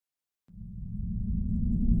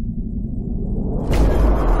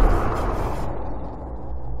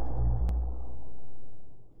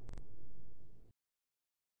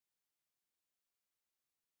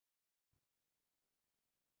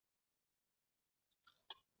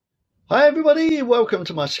Hi everybody, welcome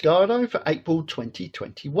to my sky diary for April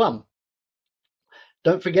 2021.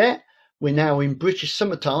 Don't forget, we're now in British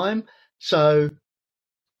summertime, so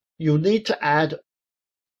you'll need to add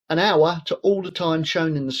an hour to all the time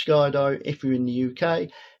shown in the sky diary if you're in the UK,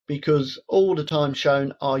 because all the time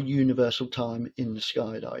shown are universal time in the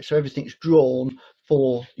sky diary. So everything's drawn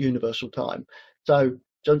for universal time. So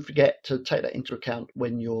don't forget to take that into account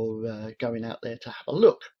when you're going out there to have a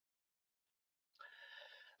look.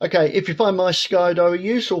 Okay, if you find my sky diary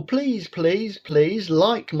useful, please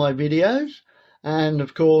like my videos, and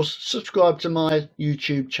of course subscribe to my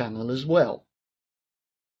YouTube channel as well.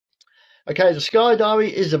 Okay, the sky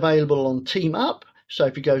diary is available on TeamUp, so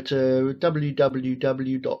if you go to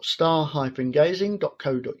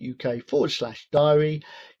www.star-gazing.co.uk/diary,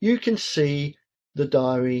 you can see the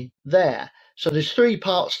diary there. So there's three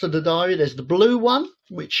parts to the diary. There's the blue one,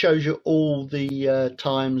 which shows you all the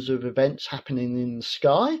times of events happening in the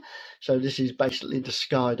sky. So this is basically the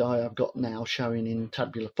sky diary I've got now showing in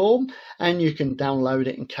tabular form, and you can download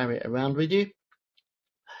it and carry it around with you.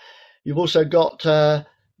 You've also got the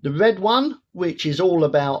red one, which is all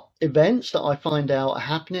about events that I find out are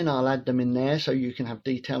happening. I'll add them in there so you can have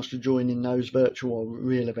details to join in those virtual or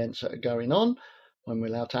real events that are going on, when we're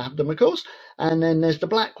allowed to have them, of course. And then there's the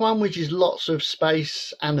black one, which is lots of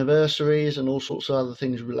space anniversaries and all sorts of other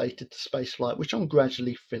things related to spaceflight, which I'm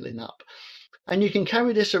gradually filling up. And you can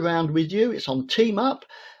carry this around with you. It's on TeamUp.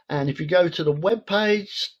 And if you go to the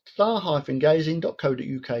webpage,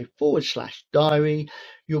 star-gazing.co.uk/diary,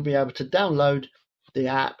 you'll be able to download the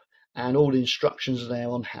app and all the instructions are there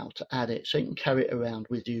on how to add it. So you can carry it around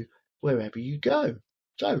with you wherever you go.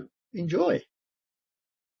 So enjoy.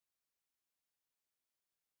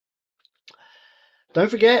 Don't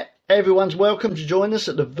forget, everyone's welcome to join us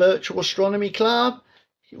at the Virtual Astronomy Club.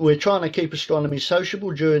 We're trying to keep astronomy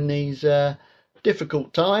sociable during these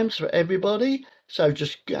difficult times for everybody. So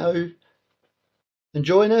just go and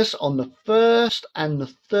join us on the 1st and the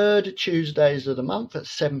 3rd Tuesdays of the month at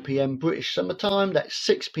 7 p.m. British Summer Time. That's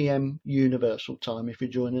 6 p.m. Universal Time if you're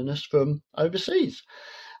joining us from overseas.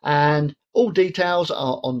 And all details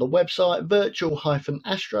are on the website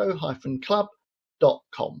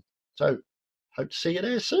virtual-astro-club.com. So hope to see you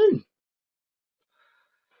there soon.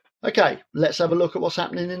 Okay, let's have a look at what's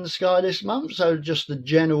happening in the sky this month. So just the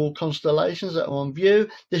general constellations that are on view.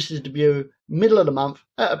 This is the view middle of the month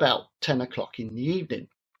at about 10 o'clock in the evening.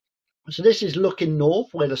 So this is looking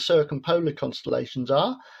north where the circumpolar constellations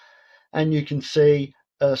are. And you can see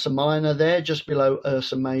Ursa Minor there just below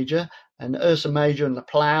Ursa Major. And Ursa Major and the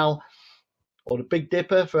Plough, or the Big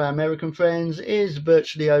Dipper for our American friends, is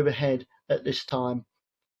virtually overhead at this time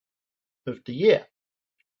of the year.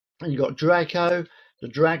 And you've got Draco, the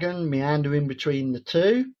dragon, meandering between the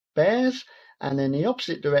two bears, and then the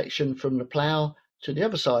opposite direction from the Plough to the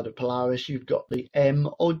other side of Polaris, you've got the M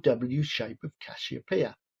or W shape of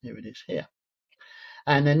Cassiopeia. Here it is here.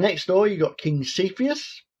 And then next door you've got King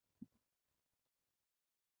Cepheus.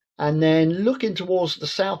 And then looking towards the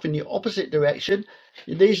south in the opposite direction,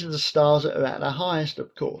 these are the stars that are at their highest,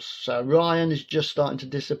 of course. So Orion is just starting to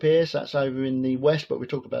disappear, so that's over in the west, but we'll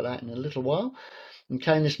talk about that in a little while. And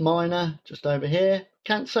Canis Minor just over here.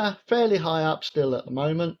 Cancer fairly high up still at the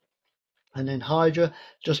moment, and then Hydra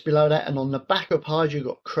just below that, and on the back of Hydra you've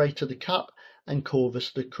got Crater the Cup and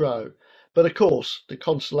Corvus the Crow. But of course the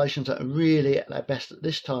constellations that are really at their best at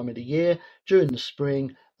this time of the year during the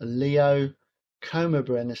spring are Leo, Coma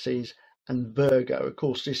Berenices and Virgo. Of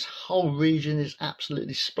course, this whole region is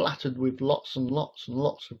absolutely splattered with lots and lots and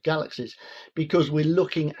lots of galaxies, because we're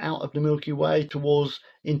looking out of the Milky Way towards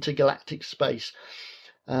intergalactic space,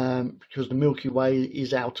 because the Milky Way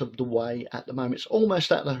is out of the way at the moment. It's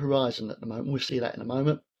almost at the horizon at the moment. We'll see that in a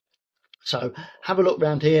moment. So have a look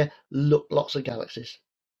around here. Look, lots of galaxies.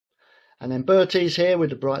 And then Bertes here with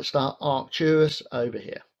the bright star Arcturus over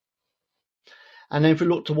here. And then if we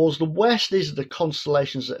look towards the west, these are the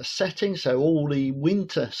constellations that are setting. So all the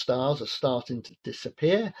winter stars are starting to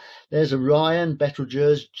disappear. There's Orion,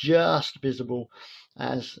 Betelgeuse, just visible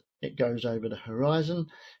as it goes over the horizon.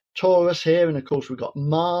 Taurus here, and of course we've got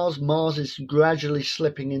Mars. Mars is gradually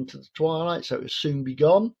slipping into the twilight, so it will soon be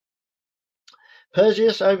gone.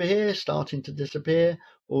 Perseus over here starting to disappear.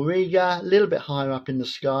 Auriga a little bit higher up in the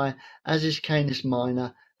sky, as is Canis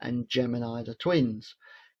Minor and Gemini the twins.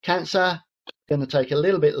 Cancer going to take a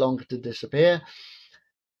little bit longer to disappear.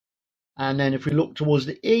 And then if we look towards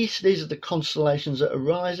the east, these are the constellations that are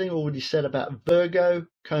rising. Already said about Virgo,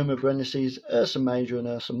 Coma Berenices, Ursa Major and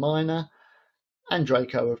Ursa Minor, and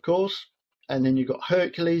Draco, of course. And then you've got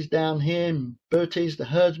Hercules down here, and Bertes the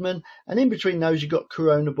herdsman, and in between those you've got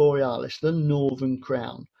Corona Borealis, the northern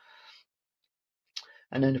crown.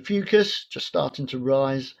 and then the Fucus just starting to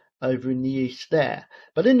rise over in the east there.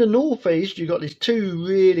 But in the northeast, you've got these two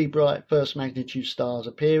really bright first magnitude stars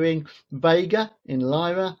appearing, Vega in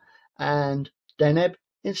Lyra and Deneb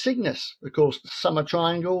in Cygnus. Of course, the summer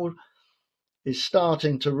triangle is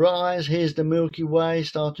starting to rise. Here's the Milky Way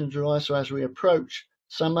starting to rise. So as we approach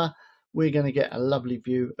summer, we're going to get a lovely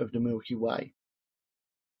view of the Milky Way.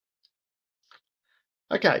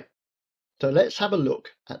 Okay, so let's have a look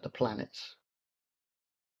at the planets.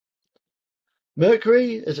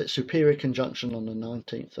 Mercury is at superior conjunction on the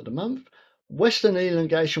 19th of the month. Western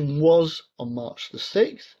elongation was on March the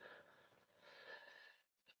 6th.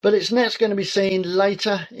 But it's next going to be seen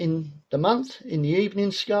later in the month in the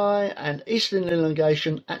evening sky, and eastern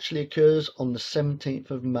elongation actually occurs on the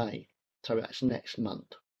 17th of May. So that's next month.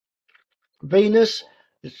 Venus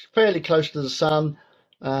is fairly close to the sun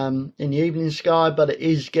in the evening sky, but it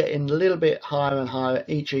is getting a little bit higher and higher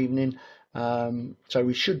each evening. So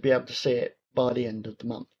we should be able to see it by the end of the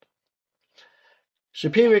month.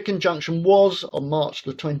 Superior conjunction was on March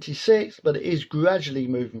the 26th, but it is gradually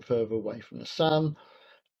moving further away from the sun.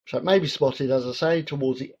 So it may be spotted, as I say,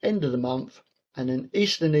 towards the end of the month. And then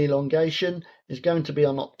eastern elongation is going to be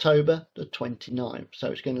on October the 29th.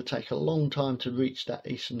 So it's going to take a long time to reach that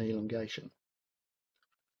eastern elongation.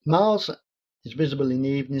 Mars is visible in the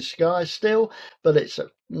evening sky still, but it's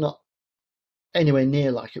not anywhere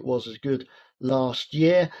near like it was as good last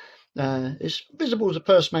year. It's visible as a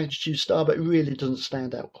first magnitude star, but it really doesn't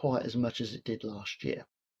stand out quite as much as it did last year.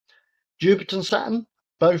 Jupiter and Saturn,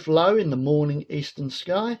 both low in the morning eastern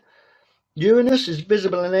sky. Uranus is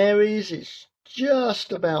visible in Aries. It's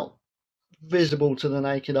just about visible to the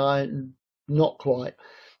naked eye, not quite,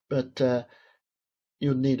 but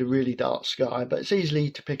you'll need a really dark sky, but it's easily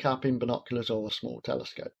to pick up in binoculars or a small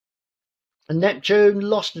telescope. And Neptune,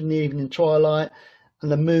 lost in the evening twilight,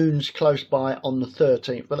 and the moon's close by on the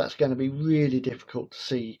 13th, but that's going to be really difficult to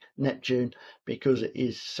see Neptune because it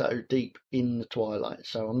is so deep in the twilight.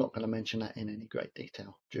 So I'm not going to mention that in any great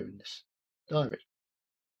detail during this diary.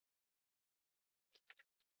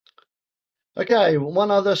 Okay, one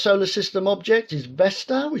other solar system object is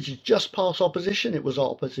Vesta, which is just past opposition. It was at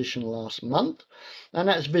opposition last month, and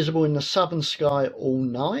that's visible in the southern sky all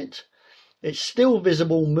night. It's still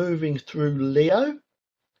visible moving through Leo.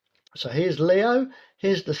 So here's Leo.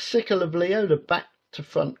 Here's the sickle of Leo, the back to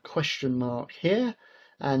front question mark here,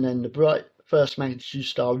 and then the bright first magnitude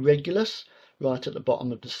star Regulus right at the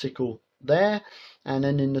bottom of the sickle there. And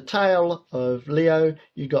then in the tail of Leo,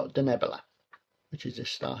 you got the nebula, which is this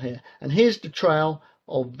star here. And here's the trail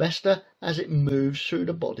of Vesta as it moves through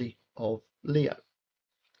the body of Leo.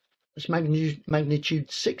 It's magnitude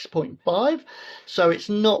 6.5, so it's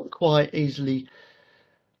not quite easily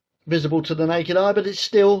visible to the naked eye, but it's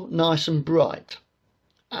still nice and bright.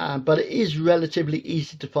 But it is relatively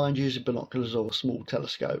easy to find using binoculars or a small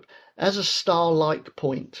telescope as a star-like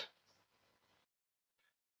point.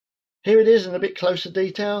 Here it is in a bit closer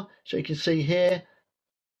detail. So you can see here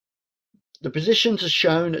the positions are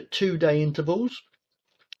shown at 2-day intervals.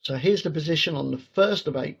 So here's the position on the 1st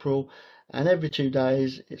of April, and every 2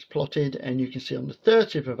 days it's plotted, and you can see on the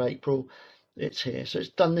 30th of April it's here. So it's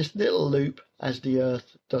done this little loop as the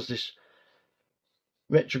Earth does this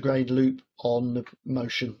retrograde loop on the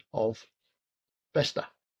motion of Vesta.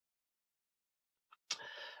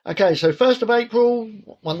 Okay, so 1st of April,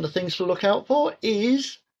 one of the things to look out for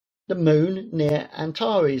is the moon near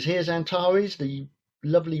Antares. Here's Antares, the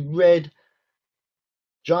lovely red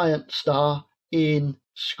giant star in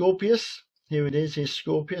Scorpius. Here it is, here's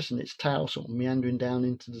Scorpius, and its tail sort of meandering down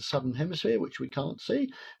into the southern hemisphere, which we can't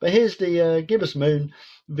see. But here's the gibbous moon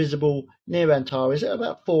visible near Antares at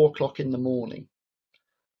about 4 o'clock in the morning.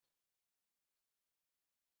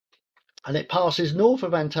 And it passes north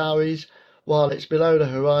of Antares while it's below the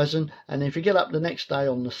horizon. And if you get up the next day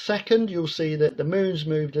on the 2nd, you'll see that the moon's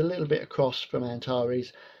moved a little bit across from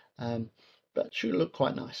Antares, but it should look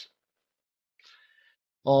quite nice.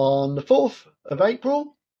 On the 4th of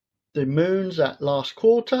April, the moon's at last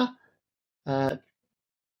quarter,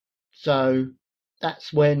 so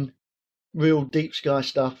that's when real deep sky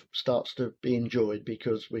stuff starts to be enjoyed,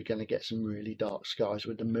 because we're going to get some really dark skies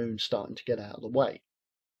with the moon starting to get out of the way.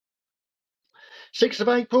 6th of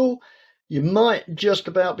April, you might just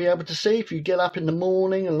about be able to see if you get up in the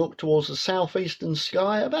morning and look towards the southeastern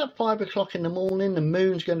sky. About 5 o'clock in the morning, the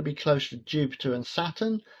moon's going to be close to Jupiter and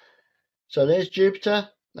Saturn. So there's Jupiter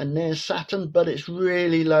and there's Saturn, but it's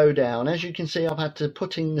really low down. As you can see, I've had to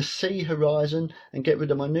put in the C horizon and get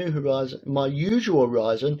rid of my new horizon, my usual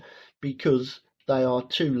horizon, because they are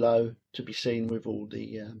too low to be seen with all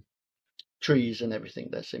the trees and everything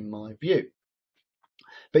that's in my view.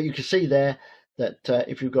 But you can see there that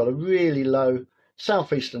if you've got a really low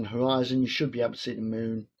southeastern horizon, you should be able to see the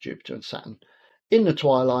moon, Jupiter and Saturn in the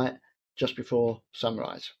twilight just before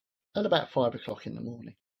sunrise at about 5 o'clock in the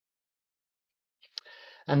morning.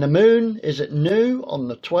 And the moon is at new on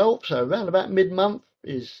the 12th, so around about mid-month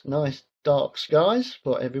is nice dark skies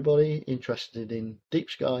for everybody interested in deep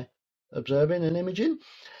sky observing and imaging.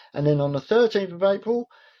 And then on the 13th of April,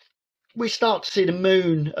 we start to see the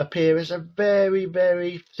moon appear as a very,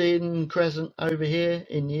 very thin crescent over here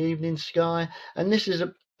in the evening sky. And this is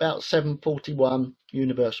about 7:41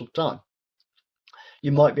 universal time.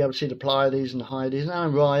 You might be able to see the Pleiades and the Hyades and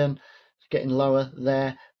Orion getting lower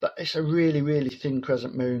there, but it's a really, really thin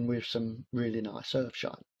crescent moon with some really nice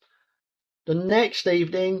earthshine. The next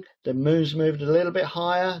evening, the moon's moved a little bit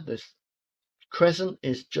higher. The crescent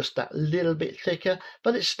is just that little bit thicker,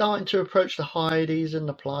 but it's starting to approach the Hyades and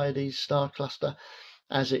the Pleiades star cluster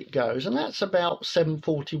as it goes, and that's about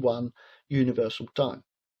 7:41 universal time.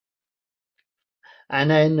 And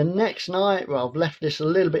then the next night, well, I've left this a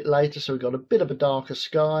little bit later, so we've got a bit of a darker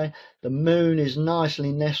sky. The moon is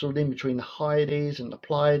nicely nestled in between the Hyades and the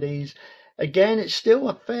Pleiades. Again, it's still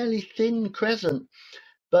a fairly thin crescent,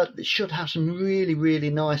 but it should have some really, really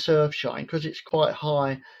nice earthshine because it's quite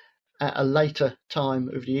high at a later time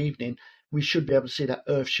of the evening. We should be able to see that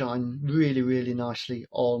earthshine really, really nicely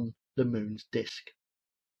on the moon's disk.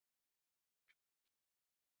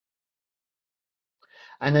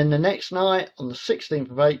 And then the next night, on the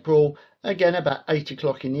 16th of April, again about 8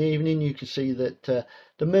 o'clock in the evening, you can see that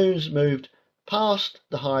the moon's moved past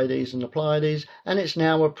the Hyades and the Pleiades, and it's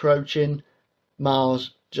now approaching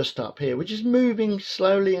Mars just up here, which is moving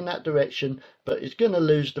slowly in that direction, but it's going to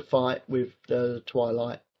lose the fight with the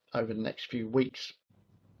twilight over the next few weeks.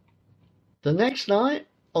 The next night,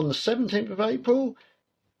 on the 17th of April,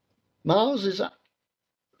 Mars is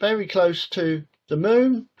very close to the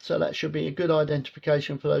moon, so that should be a good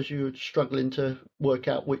identification for those of you who are struggling to work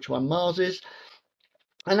out which one Mars is.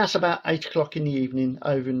 And that's about 8 o'clock in the evening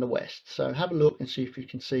over in the west. So have a look and see if you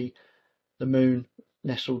can see the moon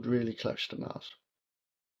nestled really close to Mars.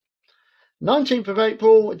 19th of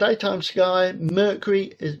April, daytime sky,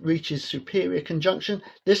 Mercury reaches superior conjunction.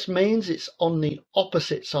 This means it's on the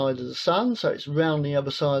opposite side of the sun, so it's round the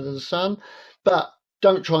other side of the sun, but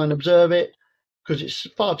don't try and observe it because it's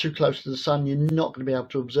far too close to the sun. You're not going to be able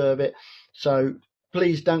to observe it, so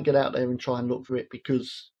please don't get out there and try and look for it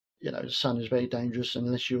because the sun is very dangerous.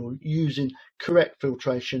 Unless you're using correct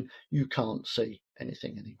filtration, you can't see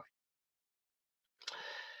anything anyway.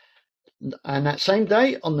 And that same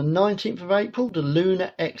day, on the 19th of April, the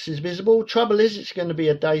lunar X is visible. Trouble is, it's going to be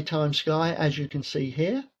a daytime sky, as you can see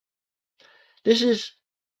here. This is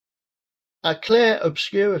a clear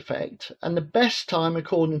obscure effect, and the best time,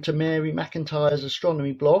 according to Mary McIntyre's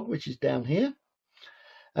astronomy blog, which is down here,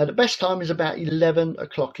 the best time is about 11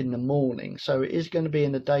 o'clock in the morning. So it is going to be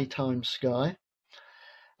in the daytime sky.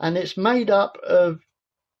 And it's made up of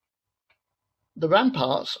the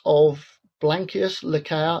ramparts of Blankius,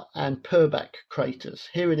 Lecaor and Purbach craters.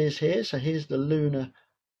 Here it is here. So here's the lunar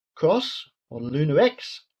cross or lunar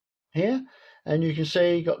X here. And you can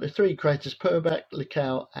see you've got the three craters, Purbach,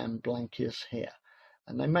 Lecaor and Blankius here.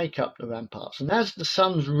 And they make up the ramparts. And as the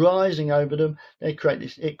sun's rising over them, it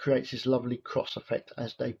creates this lovely cross effect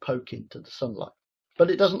as they poke into the sunlight. But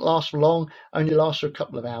it doesn't last for long, only lasts for a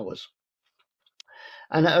couple of hours.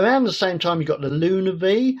 And at around the same time, you've got the lunar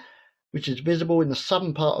V, which is visible in the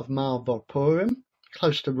southern part of Mare Volpurium,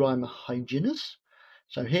 close to Rima Hyginus.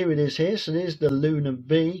 So here it is here. So there's the lunar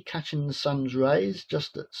V catching the sun's rays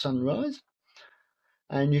just at sunrise.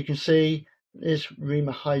 And you can see there's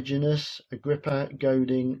Rima Hyginus, Agrippa,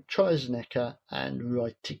 Goding, Triseneca and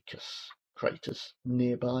Rhyticus craters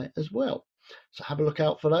nearby as well. So have a look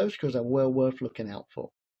out for those because they're well worth looking out for.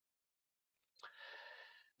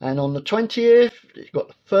 And on the 20th, you've got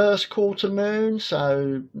the first quarter moon,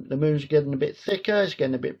 so the moon's getting a bit thicker, it's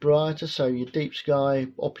getting a bit brighter, so your deep sky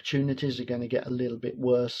opportunities are going to get a little bit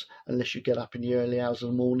worse unless you get up in the early hours of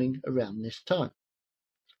the morning around this time.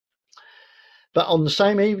 But on the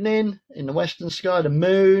same evening, in the western sky, the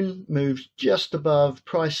moon moves just above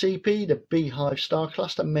Praesepe, the Beehive star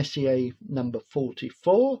cluster, Messier number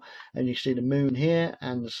 44. And you see the moon here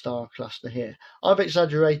and the star cluster here. I've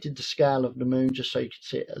exaggerated the scale of the moon just so you can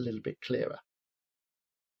see it a little bit clearer.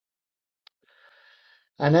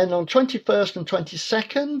 And then on 21st and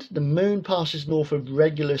 22nd, the moon passes north of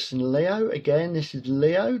Regulus in Leo. Again, this is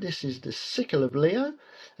Leo. This is the sickle of Leo.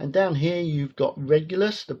 And down here, you've got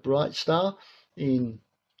Regulus, the bright star, in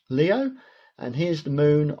Leo. And here's the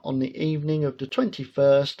moon on the evening of the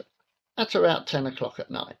 21st at about 10 o'clock at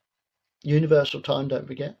night. Universal time, don't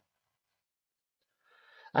forget.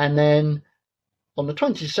 And then On the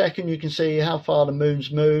 22nd, you can see how far the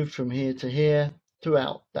moon's moved from here to here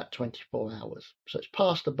throughout that 24 hours. So it's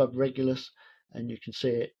passed above Regulus, and you can see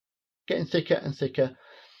it getting thicker and thicker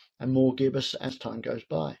and more gibbous as time goes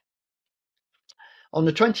by. On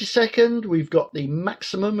the 22nd, we've got the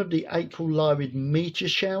maximum of the April Lyrid meteor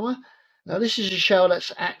shower. Now, this is a shower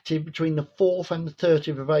that's active between the 4th and the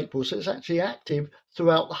 30th of April, so it's actually active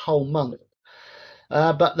throughout the whole month.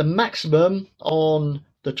 But the maximum on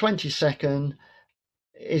the 22nd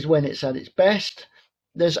is when it's at its best.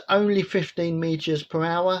 There's only 15 meters per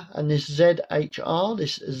hour, and this ZHR,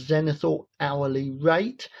 this zenithal hourly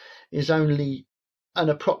rate, is only an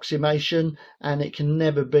approximation, and it can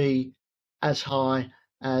never be as high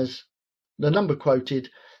as the number quoted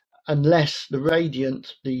unless the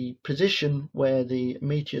radiant, the position where the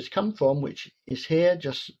meteors come from, which is here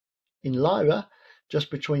just in Lyra,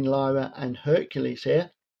 just between Lyra and Hercules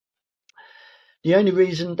here. The only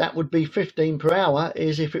reason that would be 15 per hour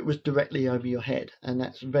is if it was directly over your head, and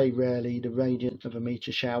that's very rarely the radiant of a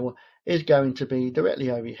meteor shower is going to be directly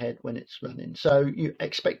over your head when it's running. So you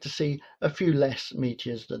expect to see a few less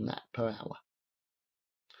meteors than that per hour.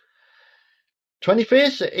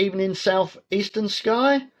 25th, evening southeastern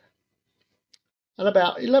sky. At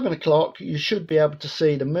about 11 o'clock, you should be able to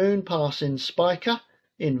see the moon passing Spica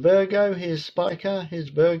in Virgo. Here's Spica, here's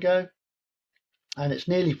Virgo. And it's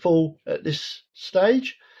nearly full at this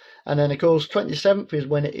stage. And then, of course, 27th is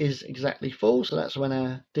when it is exactly full. So that's when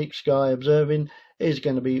our deep sky observing is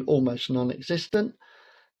going to be almost non-existent,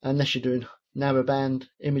 unless you're doing narrowband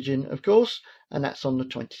imaging, of course. And that's on the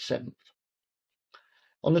 27th.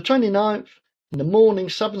 On the 29th, in the morning,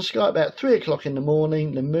 southern sky, about 3 o'clock in the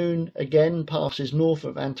morning, the moon again passes north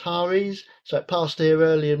of Antares. So it passed here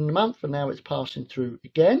earlier in the month, and now it's passing through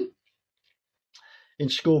again. In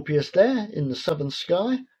Scorpius there, in the southern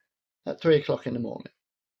sky, at 3 o'clock in the morning.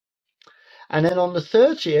 And then on the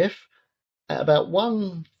 30th, at about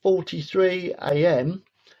 1:43 a.m.,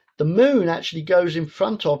 the moon actually goes in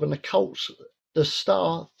front of and occults the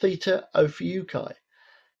star Theta Ophiuchi.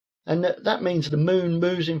 And that means the moon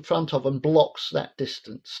moves in front of and blocks that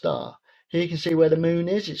distant star. Here you can see where the moon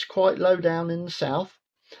is. It's quite low down in the south.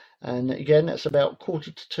 And again, that's about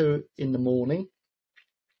 1:45 in the morning.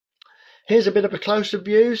 Here's a bit of a closer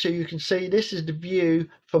view, so you can see this is the view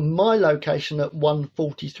from my location at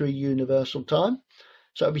 1:43 Universal Time.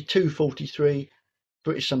 So it'll be 2:43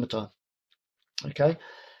 British Summer Time. Okay.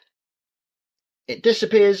 It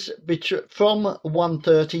disappears from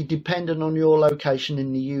 1:30 depending on your location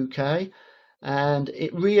in the UK, and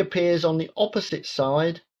it reappears on the opposite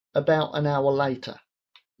side about an hour later.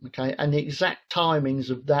 Okay, and the exact timings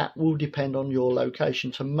of that will depend on your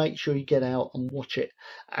location, so make sure you get out and watch it.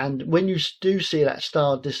 And when you do see that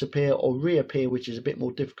star disappear or reappear, which is a bit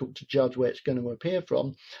more difficult to judge where it's going to appear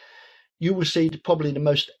from, you will see probably the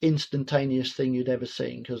most instantaneous thing you'd ever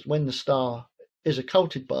seen, because when the star is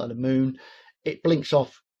occulted by the moon, it blinks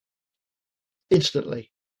off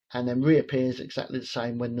instantly and then reappears exactly the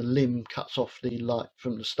same when the limb cuts off the light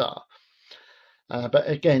from the star. But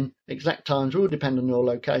again, exact times will depend on your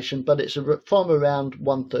location, but it's from around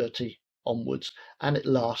 1:30 onwards, and it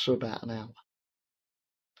lasts for about an hour.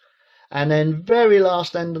 And then very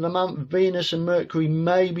last end of the month, Venus and Mercury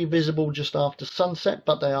may be visible just after sunset,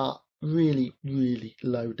 but they are really, really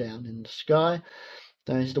low down in the sky.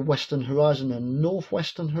 There's the western horizon and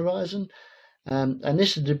northwestern horizon. And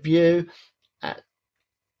this is the view at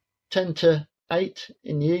 10 to 8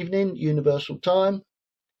 in the evening, Universal Time.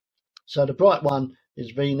 So the bright one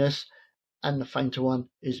is Venus and the fainter one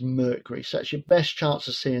is Mercury. So that's your best chance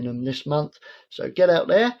of seeing them this month. So get out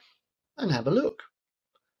there and have a look.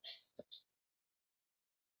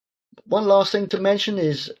 One last thing to mention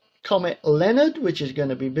is Comet Leonard, which is going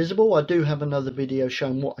to be visible. I do have another video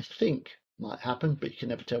showing what I think might happen, but you can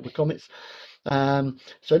never tell with comets.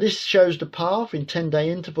 So this shows the path in 10-day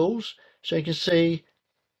intervals. So you can see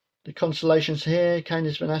the constellations here,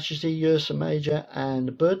 Canis Venatici, Ursa Major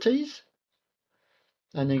and Bertes.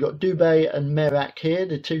 And then you've got Dubhe and Merak here,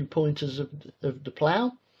 the 2 pointers of the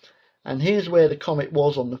plough. And here's where the comet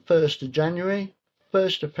was on the 1st of January.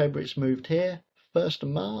 1st of February it's moved here, 1st of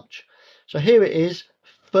March. So here it is,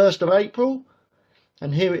 1st of April.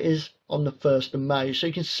 And here it is on the 1st of May. So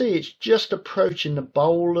you can see it's just approaching the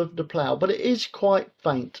bowl of the plough, but it is quite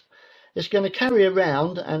faint. It's going to carry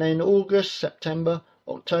around, and then August, September,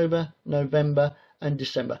 October, November and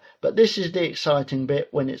December. But this is the exciting bit,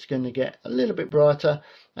 when it's going to get a little bit brighter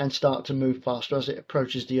and start to move faster as it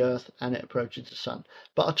approaches the Earth and it approaches the Sun.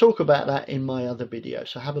 But I'll talk about that in my other video,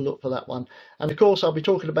 so have a look for that one. And of course I'll be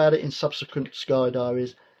talking about it in subsequent sky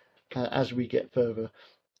diaries as we get further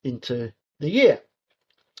into the year.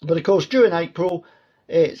 But of course, during April,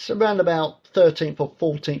 it's around about 13th or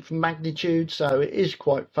 14th magnitude, so it is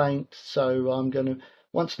quite faint. So I'm going to,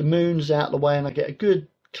 once the moon's out of the way and I get a good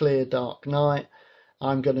clear dark night,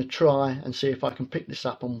 I'm going to try and see if I can pick this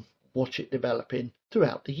up and watch it developing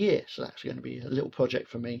throughout the year. So that's going to be a little project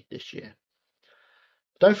for me this year.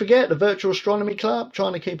 Don't forget, the Virtual Astronomy Club,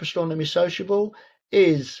 trying to keep astronomy sociable,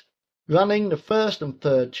 is running the first and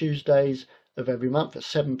third Tuesdays of every month at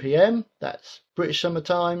 7 p.m. That's British summer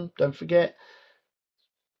time, don't forget.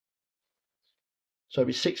 So it'll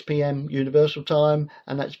be 6 p.m. Universal time,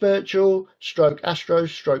 and that's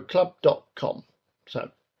virtual-astro-club.com.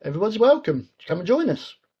 So everyone's welcome to come and join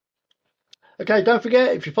us. Okay, don't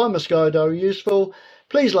forget, if you find my Sky Diary useful,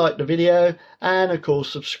 please like the video and of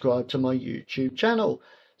course subscribe to my YouTube channel.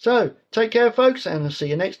 So take care folks, and I'll see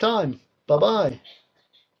you next time. Bye bye.